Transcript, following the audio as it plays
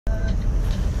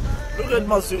Look at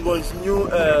Masvingo's new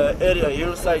area,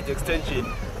 hillside extension.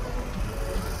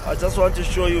 I just want to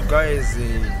show you guys,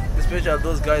 especially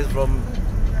those guys from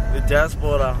the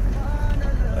diaspora,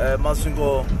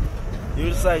 Masvingo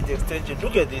hillside extension.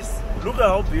 Look at this. Look at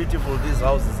how beautiful these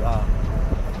houses are.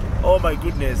 Oh my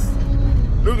goodness.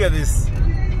 Look at this.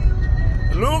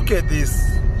 Look at this.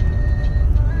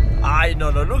 No.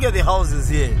 Look at the houses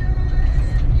here.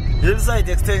 Hillside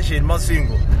extension,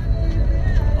 Masvingo.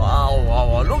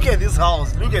 Wow. Look at this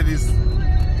house. Look at this.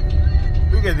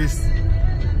 Look at this.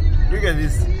 Look at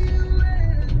this.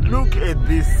 Look at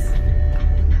this.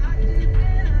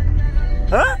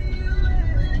 Huh?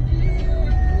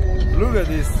 Look at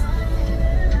this.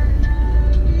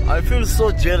 I feel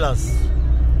so jealous.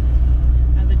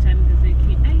 At the time it is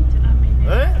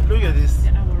 8:08. Look at this. The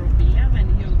hour of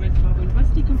 11 here with Bible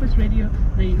University Campus Radio,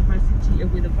 the university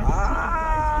with the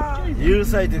varsity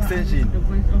hillside extension. The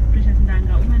voice of Precious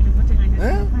Ndanga.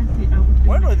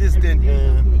 When was this then?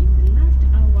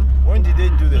 When did they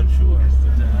do that?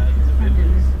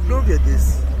 Look at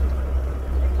this.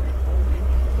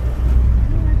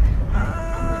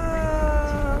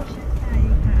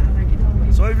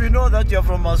 So if you know that you're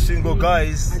from Masvingo,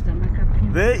 guys,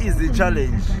 there is the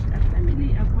challenge.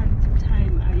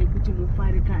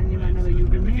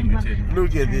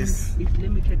 Look at this. It's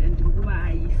limited and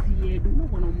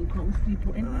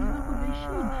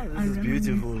this is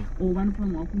beautiful.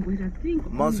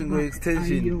 Masvingo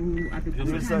extension.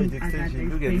 Hillside extension.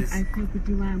 Look at this.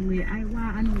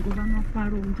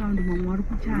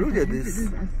 Look at this.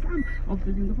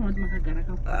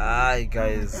 Hi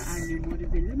guys.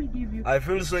 I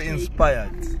feel so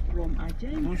inspired.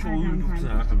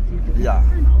 Yeah.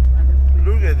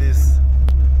 Look at this.